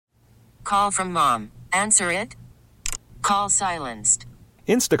call from mom. Answer it. Call silenced.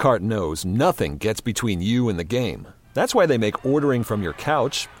 Instacart knows nothing gets between you and the game. That's why they make ordering from your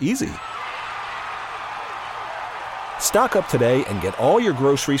couch easy. Stock up today and get all your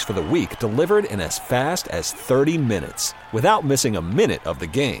groceries for the week delivered in as fast as 30 minutes without missing a minute of the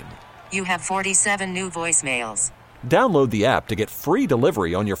game. You have 47 new voicemails. Download the app to get free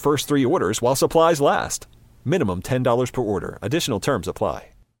delivery on your first 3 orders while supplies last. Minimum $10 per order. Additional terms apply.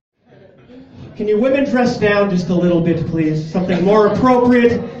 Can you women dress down just a little bit, please? Something more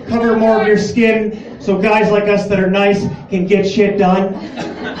appropriate, cover more of your skin, so guys like us that are nice can get shit done.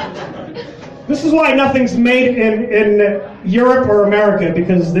 This is why nothing's made in Europe or America,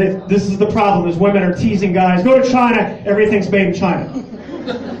 because this is the problem, is women are teasing guys. Go to China, everything's made in China.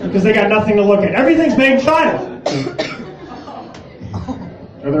 Because they got nothing to look at. Everything's made in China.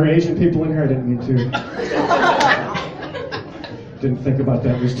 Are there Asian people in here? I didn't mean to. Didn't think about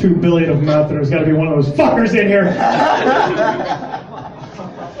that. There's 2 billion of them out there. There's got to be one of those fuckers in here.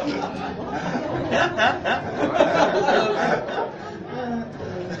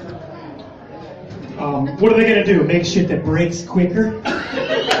 What are they going to do? Make shit that breaks quicker? We're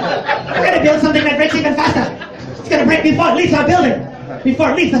going to build something that breaks even faster. It's going to break before it leaves our building.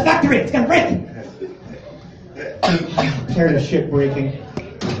 Before it leaves the factory. It's going to break. I'm tired of shit breaking.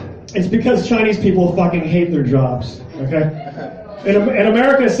 It's because Chinese people fucking hate their jobs, okay? In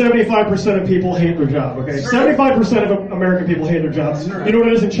America, 75% of people hate their job, okay? 75% of American people hate their jobs. You know what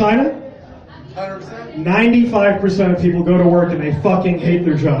it is in China? 95% of people go to work and they fucking hate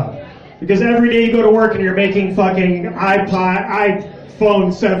their job. Because every day you go to work and you're making fucking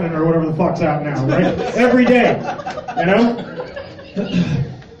iPhone 7 or whatever the fuck's out now, right? Every day, you know?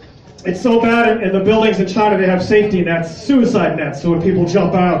 It's so bad in the buildings in China, they have safety nets, suicide nets, so when people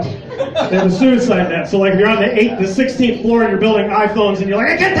jump out, they have a suicide net. So like if you're on the 16th floor and you're building iPhones and you're like,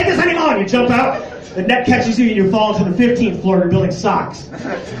 I can't take this anymore, and you jump out, the net catches you and you fall to the 15th floor and you're building socks. I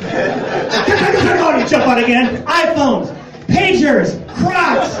can't take this anymore, and you jump out again. iPhones, pagers,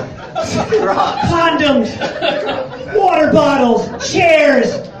 Crocs, condoms, water bottles,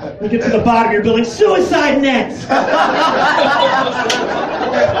 chairs. You get to the bottom, you're building suicide nets.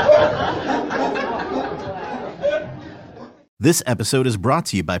 This episode is brought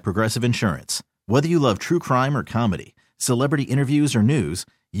to you by Progressive Insurance. Whether you love true crime or comedy, celebrity interviews or news,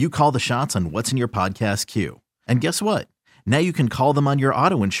 you call the shots on what's in your podcast queue. And guess what? Now you can call them on your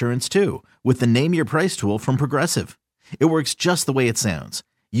auto insurance too with the Name Your Price tool from Progressive. It works just the way it sounds.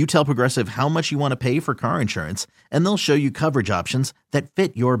 You tell Progressive how much you want to pay for car insurance, and they'll show you coverage options that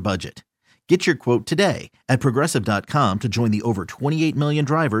fit your budget. Get your quote today at Progressive.com to join the over 28 million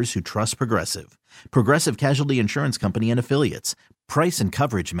drivers who trust Progressive. Progressive Casualty Insurance Company and Affiliates. Price and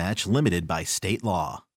coverage match limited by state law.